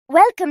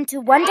Welcome to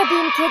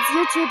Wonderbeam Kids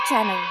YouTube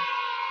channel.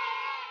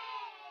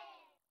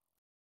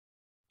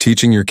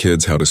 Teaching your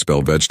kids how to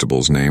spell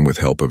vegetables name with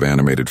help of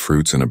animated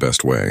fruits in a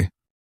best way.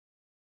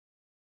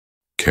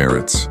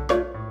 Carrots.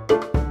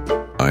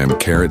 I am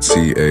Carrot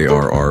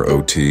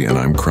Carrot and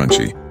I'm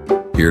crunchy,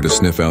 here to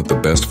sniff out the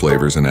best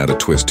flavors and add a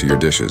twist to your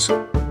dishes.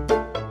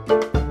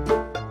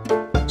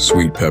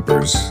 Sweet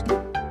peppers.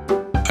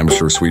 I'm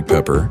sure sweet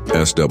pepper,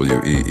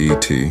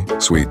 S-W-E-E-T,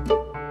 sweet,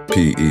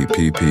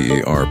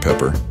 P-E-P-P-E-R,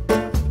 pepper.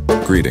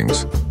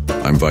 Greetings,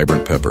 I'm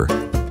Vibrant Pepper,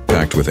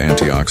 packed with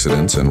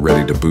antioxidants and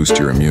ready to boost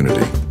your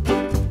immunity.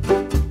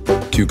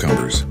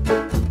 Cucumbers.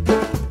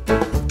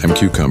 I'm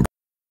Cucumber.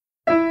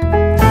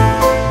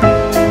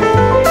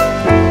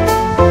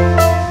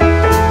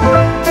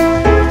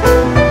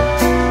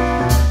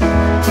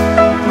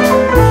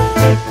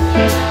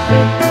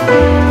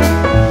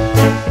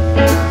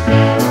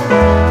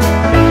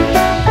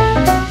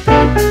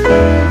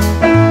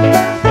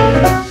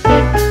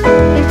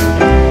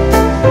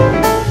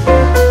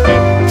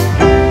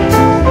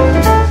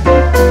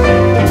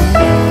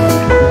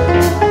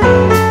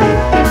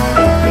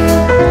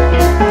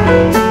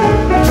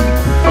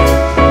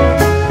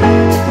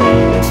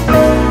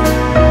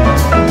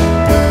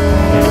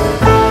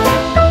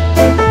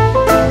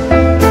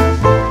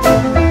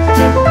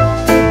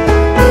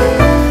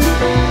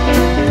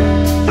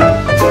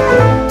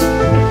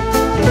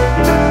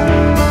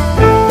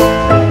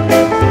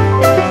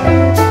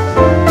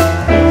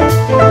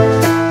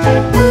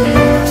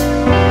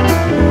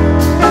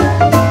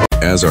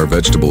 As our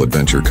vegetable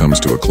adventure comes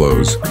to a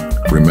close,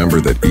 remember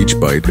that each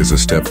bite is a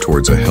step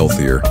towards a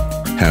healthier,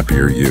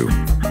 happier you.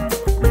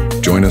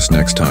 Join us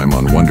next time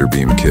on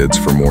Wonderbeam Kids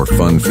for more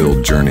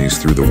fun-filled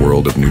journeys through the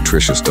world of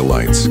nutritious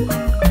delights.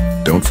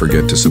 Don't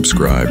forget to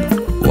subscribe,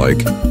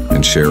 like,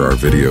 and share our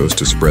videos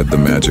to spread the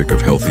magic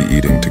of healthy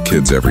eating to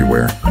kids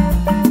everywhere.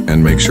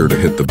 And make sure to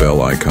hit the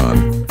bell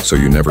icon so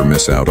you never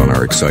miss out on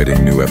our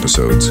exciting new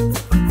episodes.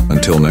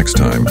 Until next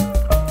time,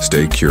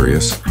 stay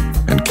curious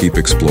and keep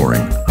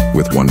exploring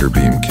with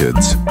Wonderbeam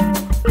Kids.